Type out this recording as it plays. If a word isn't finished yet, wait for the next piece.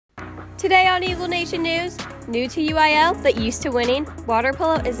Today on Eagle Nation News, new to UIL but used to winning, water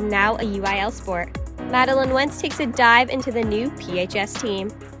polo is now a UIL sport. Madeline Wentz takes a dive into the new PHS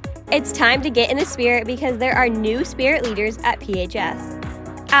team. It's time to get in the spirit because there are new spirit leaders at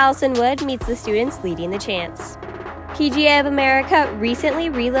PHS. Allison Wood meets the students leading the chants. PGA of America recently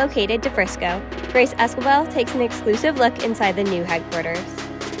relocated to Frisco. Grace Escobar takes an exclusive look inside the new headquarters.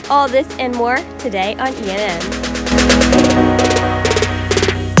 All this and more today on ENN.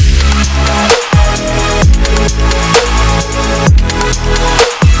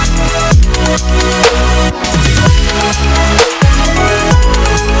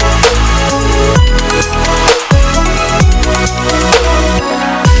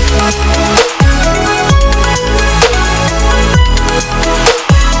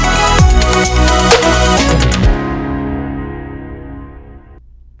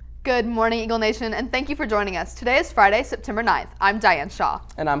 Good morning, Eagle Nation, and thank you for joining us. Today is Friday, September 9th. I'm Diane Shaw.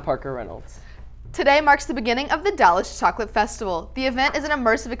 And I'm Parker Reynolds. Today marks the beginning of the Dallas Chocolate Festival. The event is an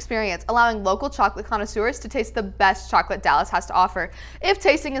immersive experience, allowing local chocolate connoisseurs to taste the best chocolate Dallas has to offer. If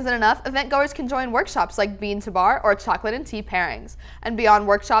tasting isn't enough, event-goers can join workshops like bean to bar or chocolate and tea pairings. And beyond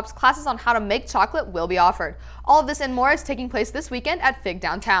workshops, classes on how to make chocolate will be offered. All of this and more is taking place this weekend at Fig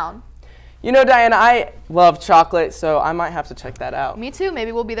Downtown. You know, Diane, I love chocolate, so I might have to check that out. Me too.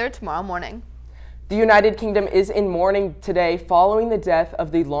 Maybe we'll be there tomorrow morning. The United Kingdom is in mourning today following the death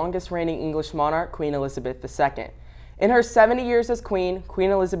of the longest reigning English monarch, Queen Elizabeth II. In her 70 years as Queen,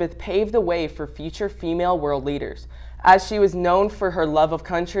 Queen Elizabeth paved the way for future female world leaders, as she was known for her love of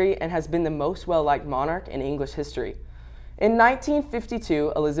country and has been the most well-liked monarch in English history. In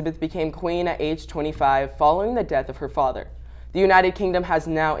 1952, Elizabeth became queen at age 25 following the death of her father. The United Kingdom has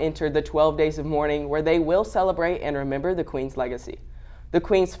now entered the 12 days of mourning where they will celebrate and remember the Queen's legacy. The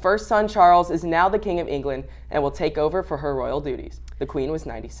Queen's first son, Charles, is now the King of England and will take over for her royal duties. The Queen was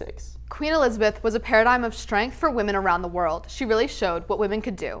 96. Queen Elizabeth was a paradigm of strength for women around the world. She really showed what women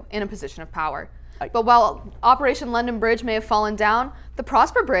could do in a position of power. But while Operation London Bridge may have fallen down, the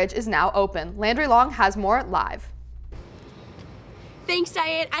Prosper Bridge is now open. Landry Long has more live. Thanks,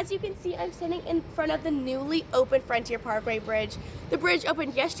 Diane. As you can see, I'm standing in front of the newly opened Frontier Parkway Bridge. The bridge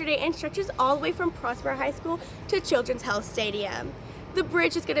opened yesterday and stretches all the way from Prosper High School to Children's Health Stadium. The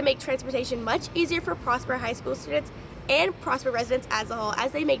bridge is going to make transportation much easier for Prosper High School students and Prosper residents as a whole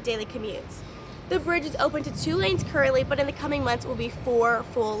as they make daily commutes. The bridge is open to 2 lanes currently, but in the coming months will be 4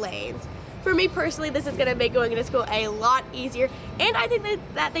 full lanes. For me personally, this is going to make going to school a lot easier, and I think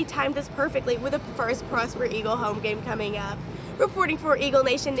that they timed this perfectly with the first Prosper Eagle home game coming up. Reporting for Eagle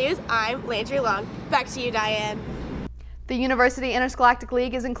Nation News, I'm Landry Long. Back to you, Diane. The University Interscholastic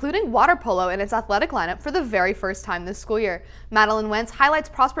League is including water polo in its athletic lineup for the very first time this school year. Madeline Wentz highlights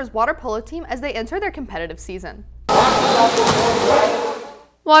Prosper's water polo team as they enter their competitive season.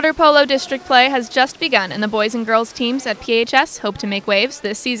 Water polo district play has just begun, and the boys and girls teams at PHS hope to make waves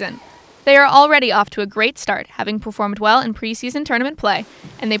this season. They are already off to a great start, having performed well in preseason tournament play,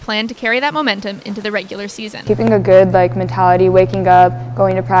 and they plan to carry that momentum into the regular season. Keeping a good mentality, waking up,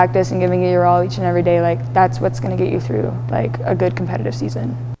 going to practice, and giving it your all each and every day, that's what's going to get you through a good competitive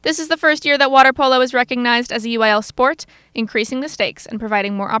season. This is the first year that water polo is recognized as a UIL sport, increasing the stakes and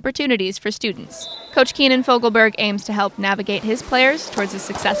providing more opportunities for students. Coach Keenan Fogelberg aims to help navigate his players towards a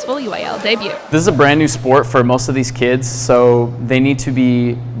successful UIL debut. This is a brand new sport for most of these kids, so they need to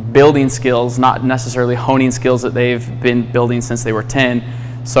be building skills, not necessarily honing skills that they've been building since they were 10.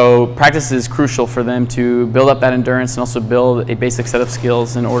 So practice is crucial for them to build up that endurance and also build a basic set of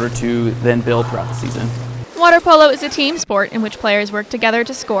skills in order to then build throughout the season. Water polo is a team sport in which players work together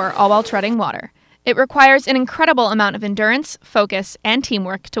to score, all while treading water. It requires an incredible amount of endurance, focus, and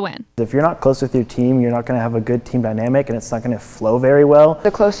teamwork to win. If you're not close with your team, you're not going to have a good team dynamic and it's not going to flow very well.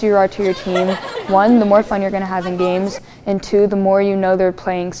 The closer you are to your team, 1, the more fun you're going to have in games, and 2, the more you know their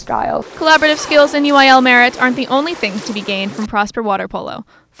playing style. Collaborative skills and UIL merit aren't the only things to be gained from Prosper Water Polo.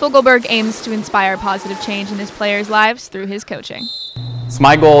 Fogelberg aims to inspire positive change in his players' lives through his coaching. So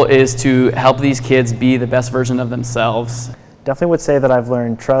my goal is to help these kids be the best version of themselves. Definitely would say that I've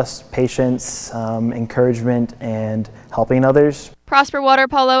learned trust, patience, encouragement, and helping others. Prosper Water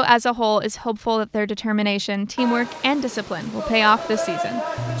Polo as a whole is hopeful that their determination, teamwork, and discipline will pay off this season.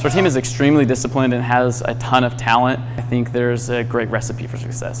 So our team is extremely disciplined and has a ton of talent. I think there's a great recipe for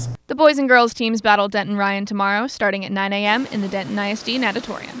success. The boys and girls teams battle Denton Ryan tomorrow, starting at 9 a.m. in the Denton ISD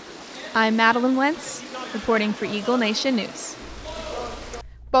Natatorium. I'm Madeline Wentz, reporting for Eagle Nation News.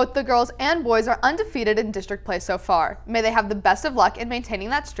 Both the girls and boys are undefeated in district play so far. May they have the best of luck in maintaining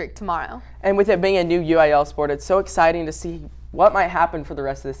that streak tomorrow. And with it being a new UIL sport, it's so exciting to see what might happen for the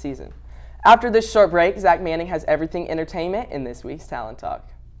rest of the season. After this short break, Zach Manning has everything entertainment in this week's Talent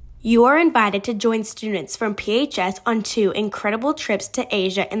Talk. You are invited to join students from PHS on 2 incredible trips to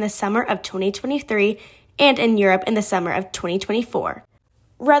Asia in the summer of 2023 and in Europe in the summer of 2024.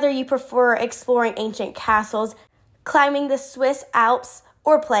 Whether you prefer exploring ancient castles, climbing the Swiss Alps,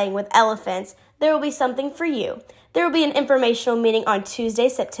 or playing with elephants, there will be something for you. There will be an informational meeting on Tuesday,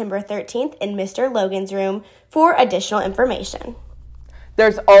 September 13th in Mr. Logan's room for additional information.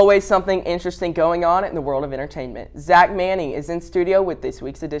 There's always something interesting going on in the world of entertainment. Zach Manning is in studio with this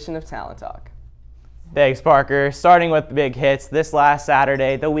week's edition of Talent Talk. Thanks, Parker. Starting with the big hits, this last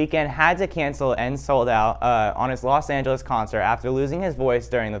Saturday, The Weeknd had to cancel and sold out on his Los Angeles concert after losing his voice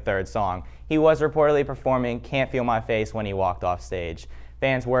during the third song. He was reportedly performing Can't Feel My Face when he walked off stage.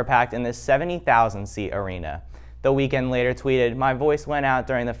 Fans were packed in this 70,000-seat arena. The Weeknd later tweeted, "My voice went out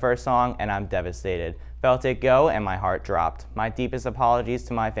during the first song and I'm devastated. Felt it go and my heart dropped. My deepest apologies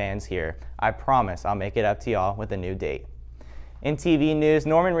to my fans here. I promise I'll make it up to y'all with a new date." In TV news,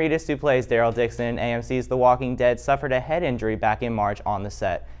 Norman Reedus, who plays Daryl Dixon in AMC's The Walking Dead, suffered a head injury back in March on the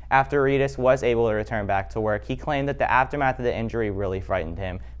set. After Reedus was able to return back to work, he claimed that the aftermath of the injury really frightened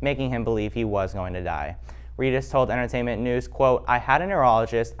him, making him believe he was going to die. Reedus told Entertainment News, quote, "I had a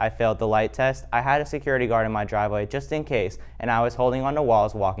neurologist, I failed the light test, I had a security guard in my driveway just in case, and I was holding onto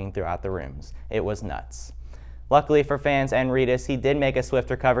walls walking throughout the rooms. It was nuts." Luckily for fans and Reedus, he did make a swift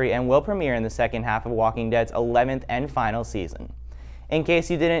recovery and will premiere in the second half of Walking Dead's 11th and final season. In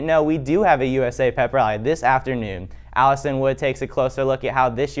case you didn't know, we do have a USA Pep Rally this afternoon. Allison Wood takes a closer look at how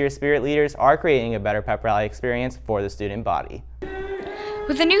this year's Spirit Leaders are creating a better Pep Rally experience for the student body.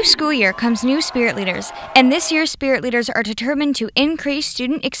 With the new school year comes new Spirit Leaders, and this year's Spirit Leaders are determined to increase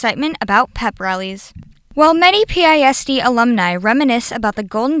student excitement about pep rallies. While many PISD alumni reminisce about the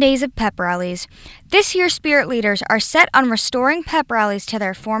golden days of pep rallies, this year's Spirit Leaders are set on restoring pep rallies to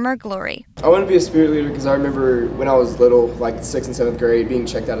their former glory. I want to be a Spirit Leader because I remember when I was little, like 6th and 7th grade, being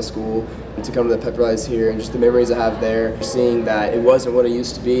checked out of school and to come to the pep rallies here and just the memories I have there, seeing that it wasn't what it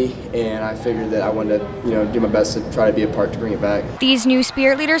used to be, and I figured that I wanted to, do my best to try to be a part to bring it back. These new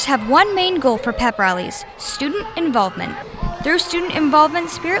Spirit Leaders have one main goal for pep rallies: student involvement. Through student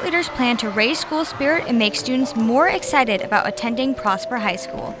involvement, Spirit Leaders plan to raise school spirit and make students more excited about attending Prosper High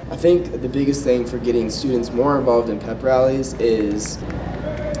School. I think the biggest thing for getting students more involved in pep rallies is,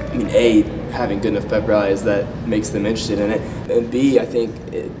 A, having good enough pep rallies that makes them interested in it, and B, I think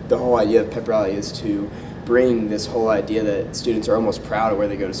the whole idea of pep rally is to bring this whole idea that students are almost proud of where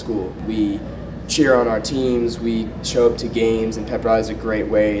they go to school. We cheer on our teams, we show up to games, and pep rally is a great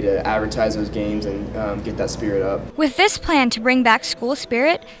way to advertise those games and get that spirit up. With this plan to bring back school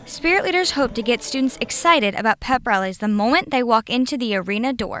spirit, Spirit Leaders hope to get students excited about pep rallies the moment they walk into the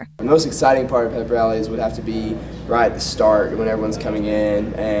arena door. The most exciting part of pep rallies would have to be right at the start when everyone's coming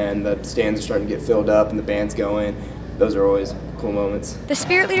in and the stands are starting to get filled up and the band's going. Those are always cool moments. The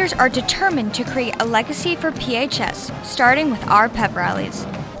Spirit Leaders are determined to create a legacy for PHS, starting with our pep rallies.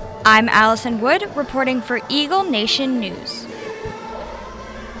 I'm Allison Wood, reporting for Eagle Nation News.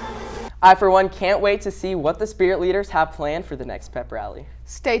 I, for one, can't wait to see what the Spirit Leaders have planned for the next pep rally.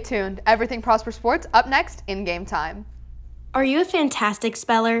 Stay tuned. Everything Prosper Sports up next in Game Time. Are you a fantastic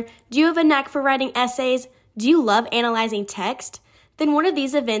speller? Do you have a knack for writing essays? Do you love analyzing text? Then one of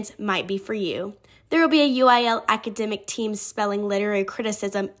these events might be for you. There will be a UIL Academic Teams Spelling Literary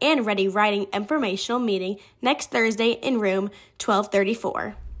Criticism and Ready Writing Informational meeting next Thursday in room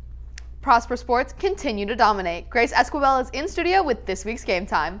 1234. Prosper Sports continue to dominate. Grace Esquivel is in studio with this week's Game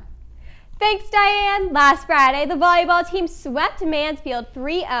Time. Thanks, Diane. Last Friday, the volleyball team swept Mansfield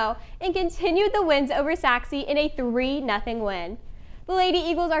 3-0 and continued the wins over Saxe in a 3-0 win. The Lady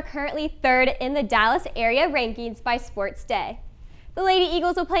Eagles are currently third in the Dallas area rankings by Sports Day. The Lady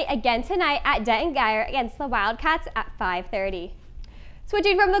Eagles will play again tonight at Denton Geyer against the Wildcats at 5:30.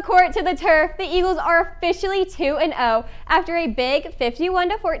 Switching from the court to the turf, the Eagles are officially 2-0 after a big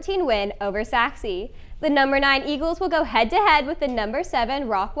 51-14 win over Saxe. The number 9 Eagles will go head-to-head with the number 7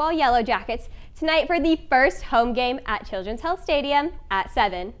 Rockwall Yellow Jackets tonight for the first home game at Children's Health Stadium at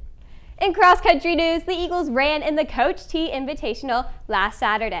 7. In cross-country news, the Eagles ran in the Coach T Invitational last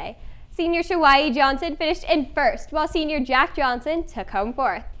Saturday. Senior Shawai Johnson finished in first, while senior Jack Johnson took home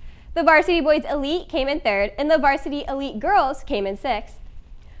fourth. The Varsity Boys Elite came in third, and the Varsity Elite Girls came in sixth.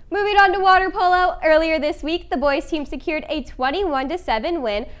 Moving on to water polo, earlier this week, the boys team secured a 21-7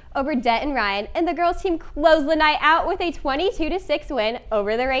 win over Denton Ryan, and the girls team closed the night out with a 22-6 win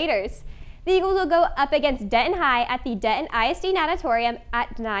over the Raiders. The Eagles will go up against Denton High at the Denton ISD Natatorium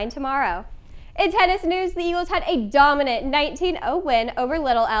at 9 tomorrow. In tennis news, the Eagles had a dominant 19-0 win over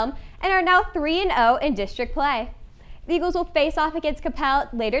Little Elm and are now 3-0 in district play. The Eagles will face off against Capel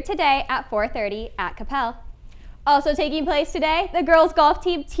later today at 4:30 at Capel. Also taking place today, the girls golf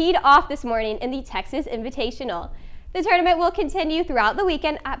team teed off this morning in the Texas Invitational. The tournament will continue throughout the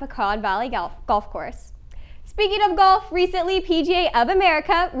weekend at Pecan Valley Golf Course. Speaking of golf, recently PGA of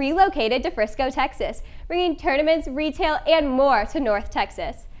America relocated to Frisco, Texas, bringing tournaments, retail, and more to North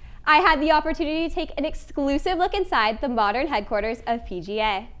Texas. I had the opportunity to take an exclusive look inside the modern headquarters of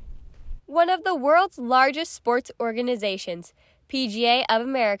PGA. One of the world's largest sports organizations, PGA of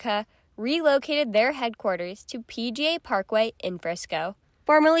America, relocated their headquarters to PGA Parkway in Frisco.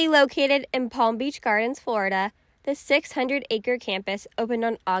 Formerly located in Palm Beach Gardens, Florida, the 600-acre campus opened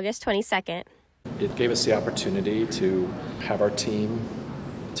on August 22nd. It gave us the opportunity to have our team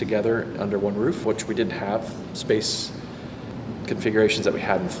together under one roof, which we didn't have. Space configurations that we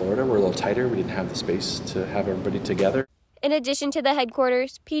had in Florida were a little tighter. We didn't have the space to have everybody together. In addition to the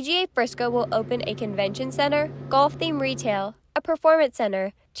headquarters, PGA Frisco will open a convention center, golf-themed retail, a performance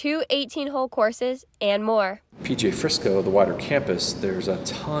center, 2 18-hole courses, and more. PGA Frisco, the wider campus, there's a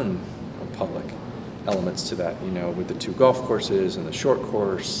ton of public elements to that, with the 2 golf courses and the short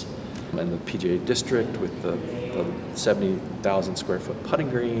course and the PGA district with the 70,000 square foot putting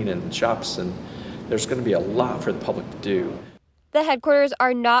green and shops, and there's going to be a lot for the public to do. The headquarters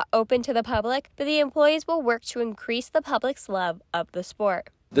are not open to the public, but the employees will work to increase the public's love of the sport.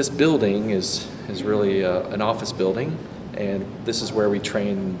 This building is really an office building, and this is where we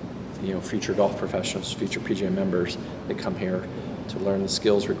train future golf professionals, future PGA members. They come here to learn the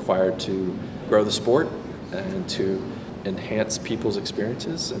skills required to grow the sport and to enhance people's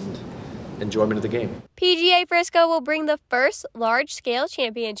experiences and enjoyment of the game. PGA Frisco will bring the first large-scale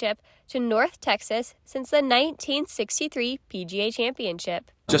championship to North Texas since the 1963 PGA Championship.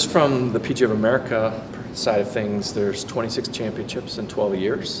 Just from the PGA of America side of things, there's 26 championships in 12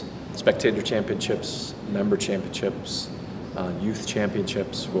 years. Spectator championships, member championships, youth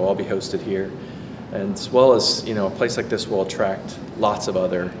championships will all be hosted here. And as well as, a place like this will attract lots of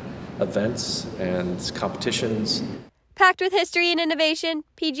other events and competitions. Packed with history and innovation,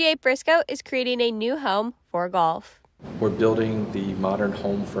 PGA Frisco is creating a new home for golf. We're building the modern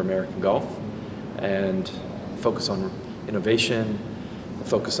home for American golf and focus on innovation, the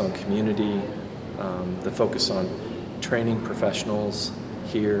focus on community, the focus on training professionals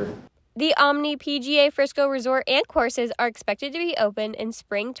here. The Omni PGA Frisco Resort and courses are expected to be open in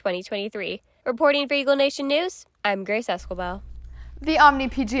spring 2023. Reporting for Eagle Nation News, I'm Grace Escobar. The Omni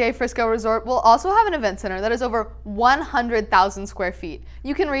PGA Frisco Resort will also have an event center that is over 100,000 square feet.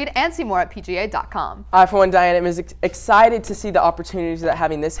 You can read and see more at PGA.com. I, for one, Diane, am excited to see the opportunities that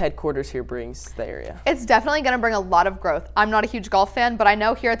having this headquarters here brings to the area. It's definitely going to bring a lot of growth. I'm not a huge golf fan, but I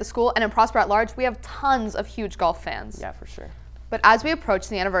know here at the school and in Prosper at large, we have tons of huge golf fans. Yeah, for sure. But as we approach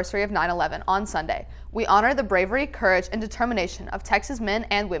the anniversary of 9/11 on Sunday, we honor the bravery, courage, and determination of Texas men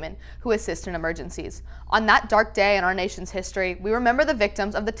and women who assist in emergencies. On that dark day in our nation's history, we remember the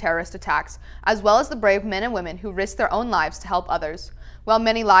victims of the terrorist attacks, as well as the brave men and women who risked their own lives to help others. While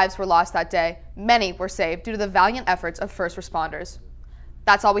many lives were lost that day, many were saved due to the valiant efforts of first responders.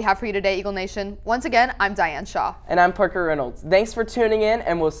 That's all we have for you today, Eagle Nation. Once again, I'm Diane Shaw. And I'm Parker Reynolds. Thanks for tuning in,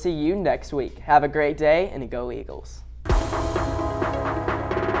 and we'll see you next week. Have a great day, and go Eagles.